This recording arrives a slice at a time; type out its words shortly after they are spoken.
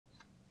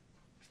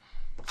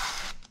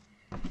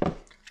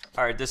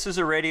All right, this is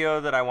a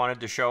radio that I wanted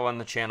to show on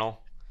the channel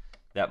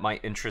that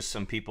might interest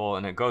some people,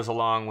 and it goes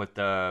along with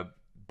the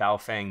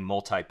Baofeng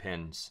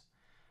Multipins.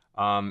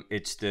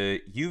 It's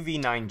the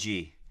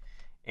UV-9G,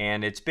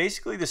 and it's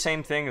basically the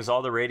same thing as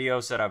all the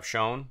radios that I've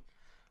shown,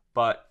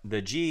 but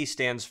the G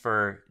stands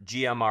for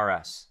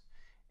GMRS.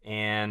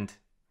 And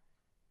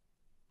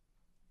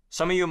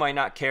some of you might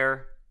not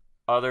care,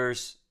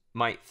 others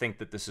might think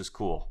that this is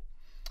cool.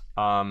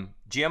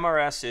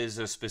 GMRS is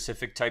a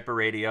specific type of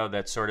radio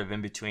that's sort of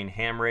in between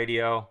ham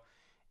radio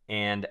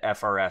and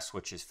FRS,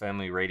 which is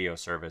family radio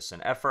service.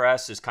 And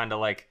FRS is kind of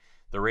like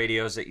the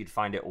radios that you'd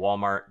find at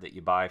Walmart that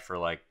you buy for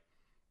like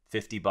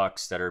 50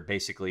 bucks that are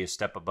basically a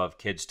step above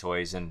kids'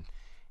 toys. And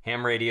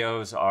ham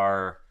radios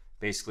are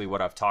basically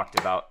what I've talked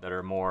about, that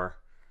are more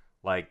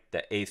like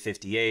the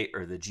A58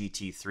 or the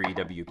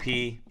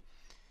GT3WP.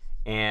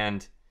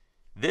 And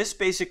this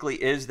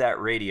basically is that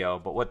radio,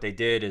 but what they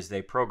did is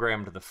they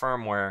programmed the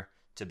firmware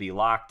to be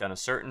locked on a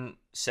certain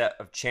set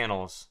of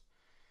channels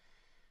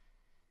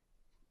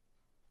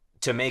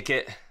to make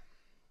it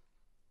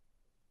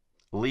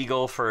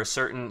legal for a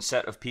certain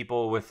set of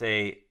people with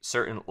a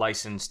certain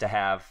license to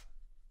have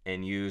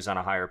and use on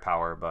a higher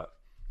power. But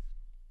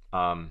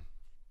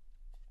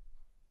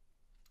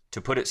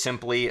to put it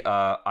simply,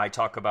 I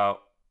talk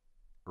about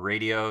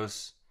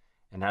radios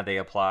and how they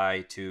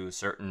apply to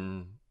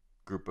certain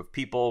group of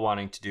people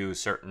wanting to do a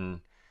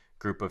certain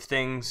group of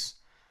things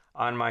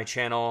on my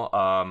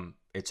channel.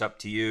 It's up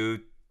to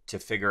you to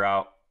figure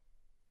out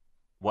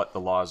what the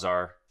laws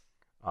are.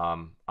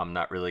 I'm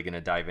not really going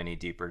to dive any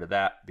deeper to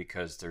that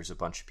because there's a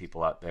bunch of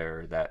people out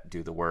there that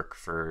do the work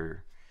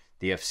for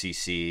the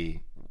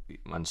FCC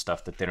on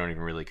stuff that they don't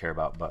even really care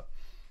about. But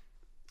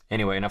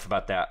anyway, enough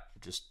about that.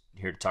 Just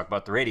here to talk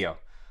about the radio.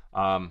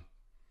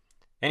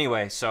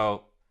 Anyway,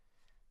 so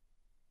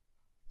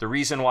the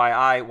reason why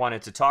I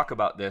wanted to talk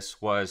about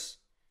this was,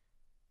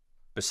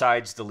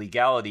 besides the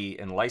legality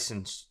and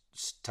license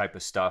type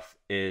of stuff,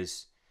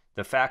 is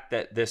the fact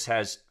that this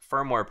has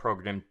firmware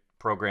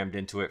programmed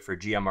into it for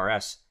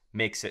GMRS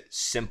makes it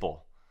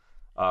simple.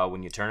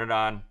 When you turn it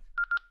on,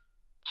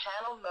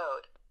 channel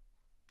mode,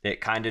 it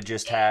kind of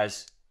just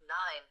has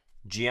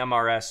 9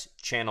 GMRS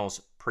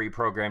channels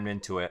pre-programmed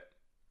into it.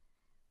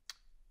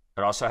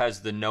 It also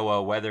has the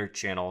NOAA weather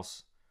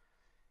channels,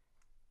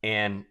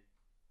 and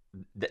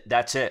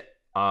that's it.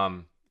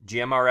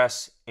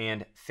 GMRS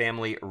and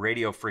family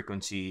radio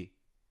frequency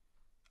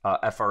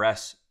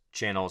FRS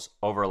channels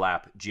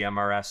overlap.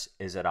 GMRS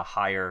is at a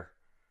higher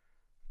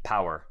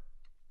power.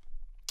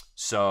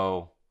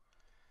 So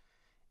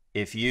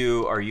if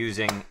you are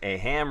using a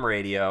ham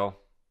radio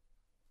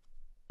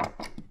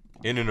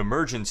in an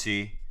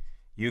emergency,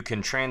 you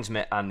can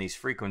transmit on these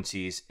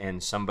frequencies,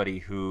 and somebody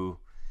who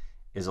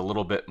is a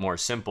little bit more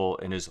simple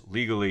and is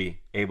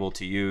legally able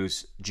to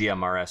use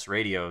GMRS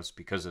radios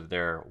because of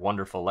their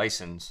wonderful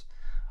license,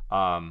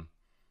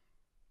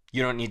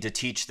 you don't need to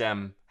teach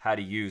them how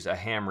to use a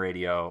ham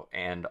radio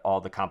and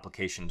all the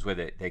complications with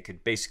it. They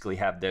could basically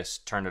have this,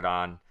 turn it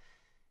on,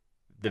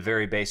 the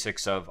very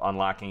basics of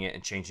unlocking it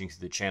and changing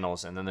through the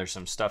channels. And then there's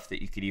some stuff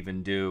that you could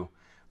even do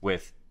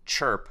with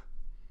chirp,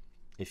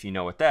 if you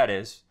know what that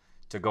is,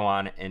 to go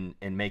on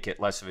and make it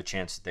less of a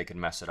chance that they can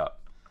mess it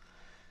up.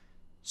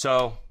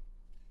 So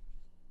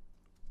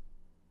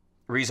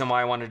reason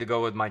why I wanted to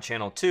go with my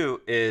channel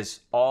too is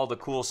all the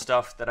cool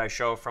stuff that I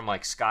show from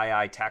like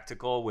Sky Eye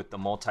Tactical with the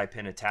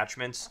multi-pin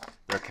attachments.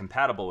 They're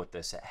compatible with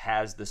this. It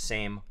has the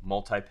same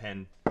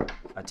multi-pin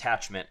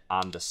attachment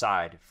on the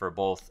side for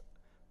both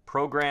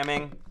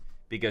programming,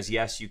 because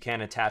yes, you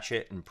can attach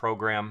it and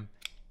program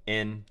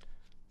in,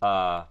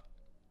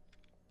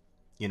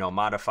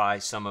 modify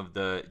some of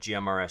the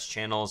GMRS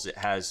channels. It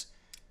has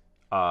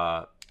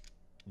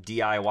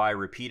DIY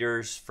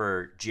repeaters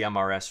for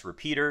GMRS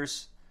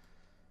repeaters.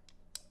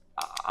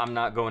 I'm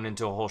not going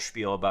into a whole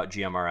spiel about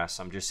GMRS.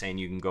 I'm just saying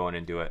you can go in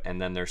and do it.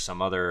 And then there's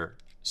some other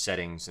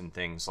settings and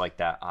things like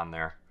that on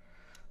there.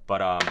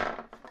 But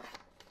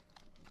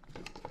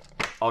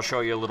I'll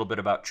show you a little bit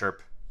about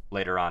chirp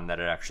later on, that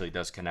it actually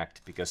does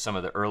connect, because some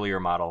of the earlier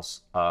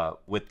models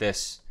with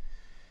this,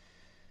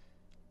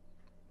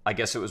 I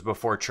guess it was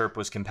before chirp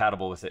was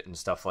compatible with it and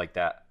stuff like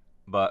that.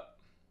 But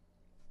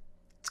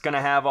it's going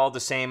to have all the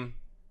same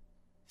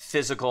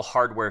physical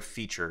hardware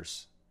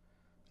features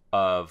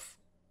of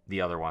the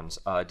other ones.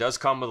 It does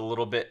come with a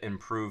little bit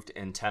improved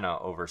antenna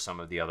over some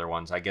of the other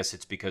ones. I guess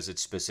it's because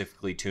it's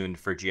specifically tuned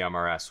for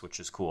GMRS,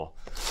 which is cool.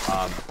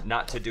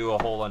 Not to do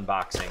a whole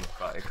unboxing,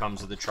 but it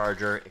comes with a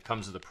charger. It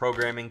comes with a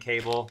programming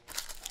cable.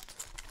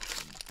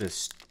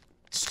 This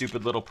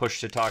stupid little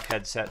push-to-talk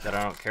headset that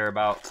I don't care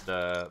about.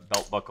 The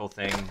belt buckle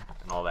thing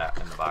and all that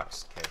in the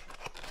box. Okay,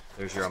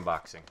 there's your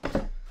unboxing.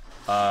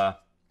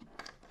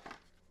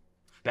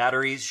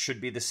 Batteries should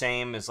be the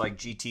same as like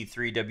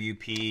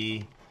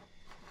GT3WP,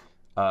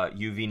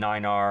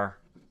 UV-9R,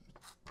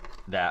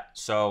 that.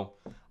 So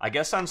I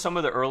guess on some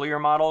of the earlier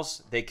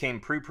models, they came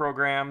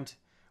pre-programmed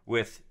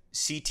with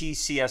CT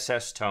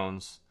CSS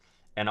tones,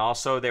 and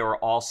also they were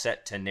all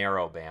set to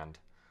narrowband.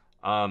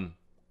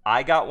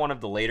 I got one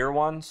of the later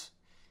ones,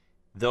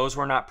 those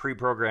were not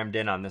pre-programmed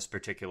in on this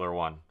particular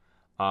one.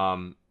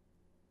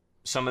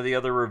 Some of the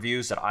other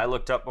reviews that I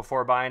looked up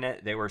before buying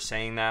it, they were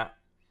saying that.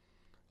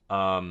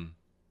 I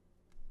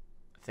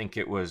think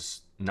it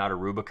was Not a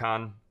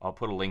Rubicon. I'll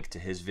put a link to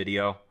his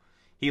video.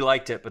 He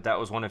liked it, but that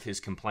was one of his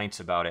complaints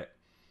about it.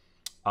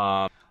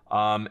 And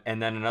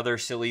then another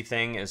silly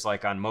thing is,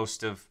 like, on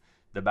most of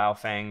the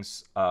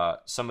Baofengs,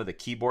 some of the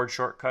keyboard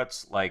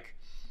shortcuts, like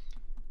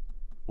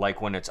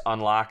when it's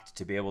unlocked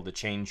to be able to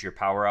change your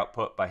power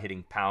output by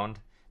hitting pound,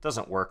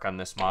 doesn't work on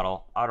this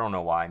model. I don't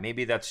know why.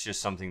 Maybe that's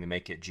just something to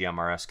make it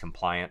GMRS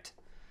compliant.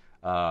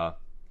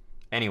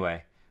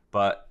 Anyway,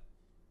 but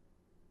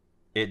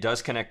it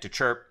does connect to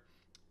chirp,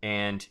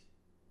 and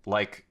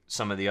like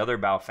some of the other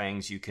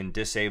Baofengs, you can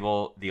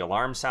disable the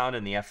alarm sound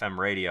and the FM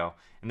radio,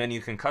 and then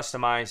you can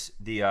customize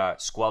the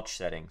squelch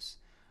settings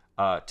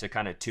to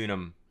kind of tune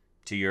them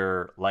to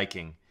your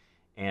liking.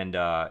 And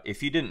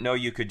if you didn't know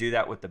you could do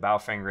that with the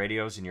Baofeng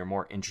radios and you're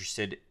more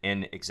interested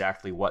in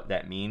exactly what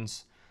that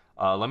means,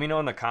 let me know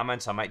in the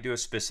comments. I might do a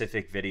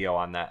specific video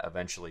on that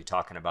eventually,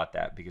 talking about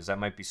that, because that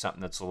might be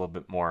something that's a little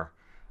bit more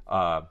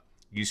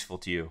useful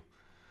to you.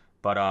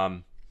 But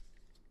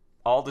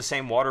all the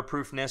same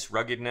waterproofness,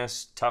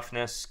 ruggedness,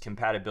 toughness,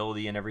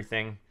 compatibility, and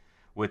everything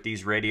with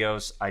these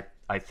radios,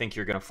 I think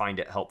you're going to find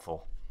it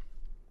helpful.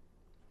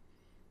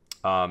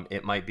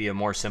 It might be a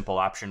more simple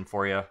option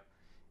for you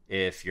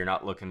if you're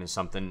not looking at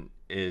something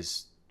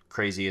as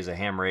crazy as a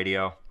ham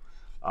radio.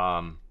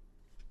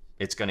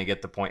 It's going to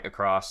get the point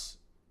across.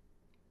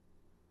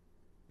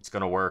 It's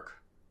going to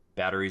work.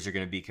 Batteries are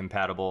going to be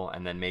compatible.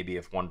 And then maybe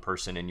if one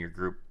person in your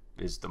group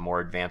is the more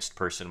advanced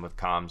person with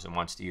comms and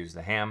wants to use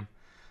the ham.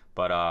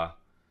 But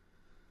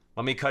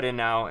let me cut in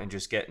now and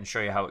just show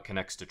you how it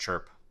connects to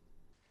chirp.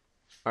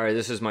 All right,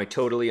 this is my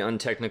totally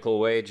untechnical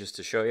way just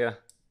to show you.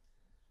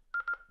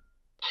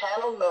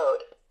 Channel mode.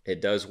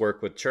 It does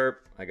work with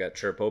chirp. I got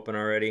chirp open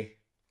already.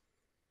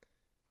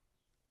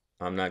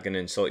 I'm not going to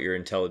insult your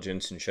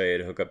intelligence and show you how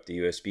to hook up the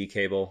USB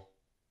cable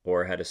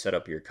or how to set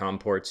up your COM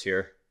ports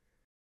here.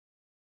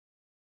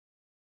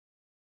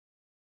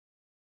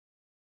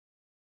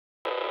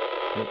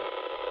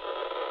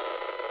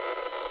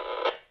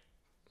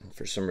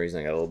 For some reason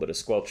I got a little bit of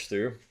squelch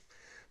through.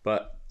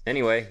 But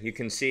anyway, you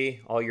can see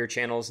all your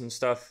channels and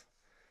stuff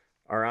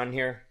are on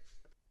here.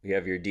 We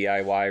have your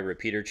DIY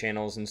repeater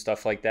channels and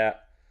stuff like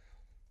that.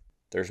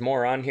 There's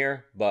more on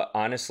here, but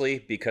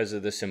honestly, because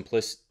of the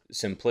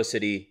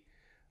simplicity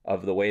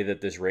of the way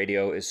that this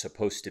radio is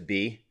supposed to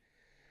be,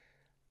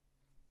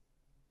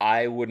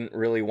 I wouldn't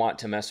really want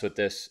to mess with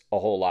this a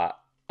whole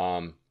lot.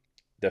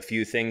 The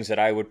few things that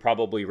I would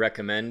probably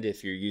recommend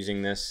if you're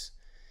using this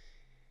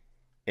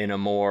in a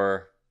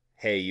more,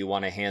 hey, you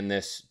want to hand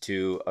this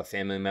to a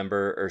family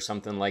member or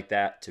something like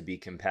that to be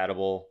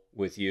compatible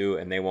with you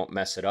and they won't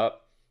mess it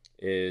up,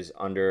 is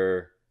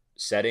under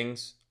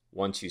settings.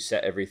 Once you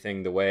set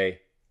everything the way,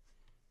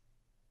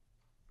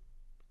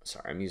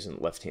 sorry, I'm using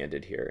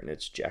left-handed here and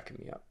it's jacking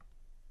me up.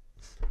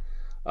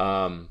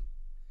 I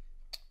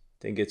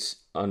think it's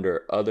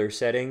under other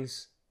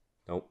settings.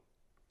 Nope,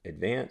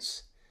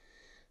 advance.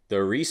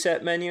 The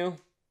reset menu,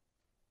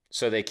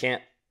 so they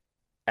can't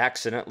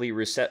accidentally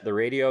reset the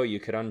radio, you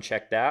could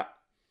uncheck that.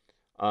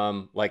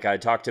 Like I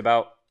talked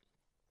about,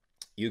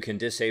 you can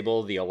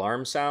disable the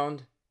alarm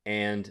sound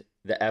and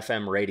the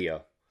FM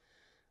radio,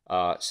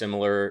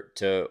 similar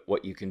to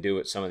what you can do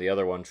with some of the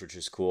other ones, which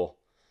is cool.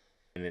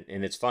 And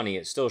it's funny,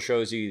 it still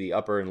shows you the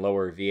upper and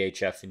lower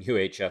VHF and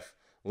UHF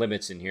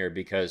limits in here,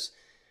 because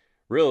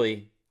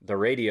really the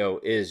radio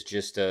is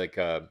just like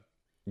a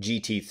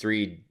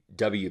GT3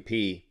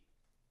 WP,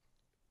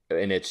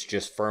 and it's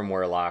just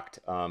firmware locked.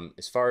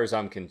 As far as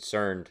I'm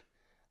concerned,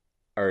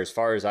 or as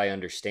far as I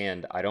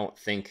understand, I don't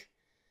think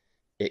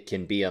it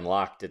can be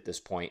unlocked at this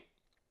point.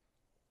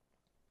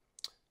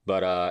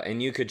 But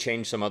and you could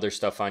change some other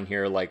stuff on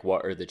here, like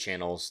what are the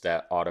channels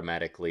that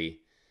automatically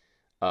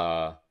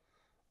are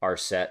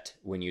set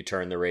when you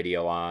turn the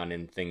radio on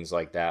and things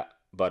like that.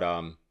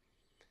 But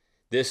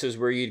this is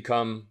where you'd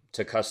come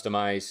to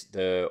customize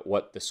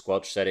what the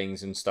squelch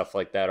settings and stuff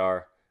like that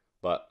are.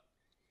 But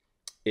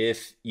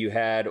if you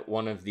had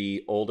one of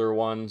the older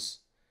ones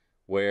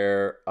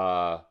where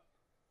all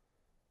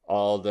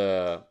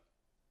the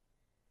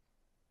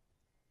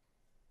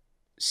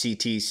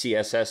CT,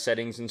 CSS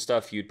settings and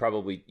stuff, you'd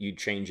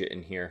change it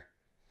in here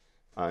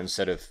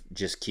instead of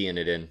just keying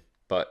it in.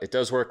 But it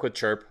does work with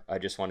chirp. I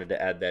just wanted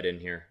to add that in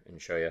here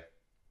and show you.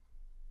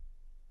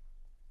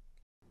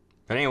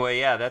 But anyway,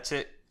 yeah, that's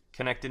it.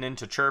 Connected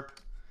into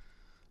chirp.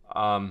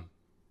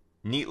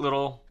 Neat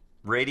little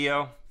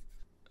radio.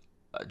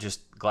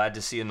 Just glad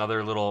to see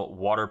another little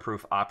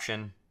waterproof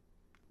option,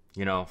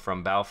 you know,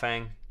 from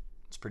Baofeng.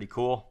 It's pretty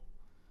cool.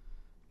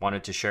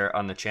 Wanted to share it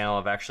on the channel.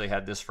 I've actually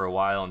had this for a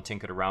while and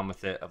tinkered around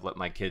with it. I've let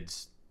my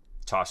kids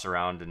toss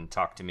around and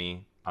talk to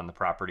me on the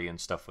property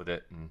and stuff with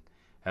it, and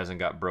hasn't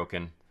got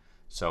broken.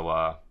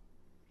 So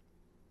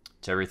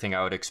it's everything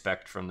I would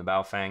expect from the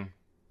Baofeng.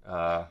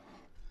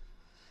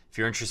 If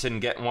you're interested in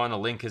getting one, the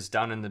link is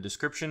down in the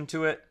description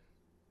to it.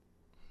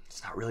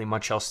 there's not really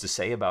much else to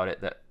say about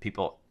it that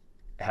people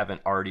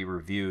haven't already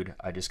reviewed.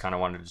 I just kind of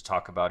wanted to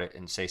talk about it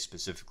and say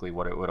specifically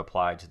what it would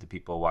apply to the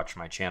people who watch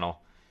my channel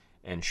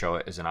and show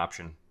it as an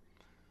option.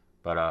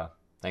 But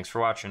thanks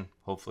for watching.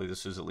 Hopefully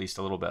this was at least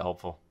a little bit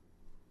helpful.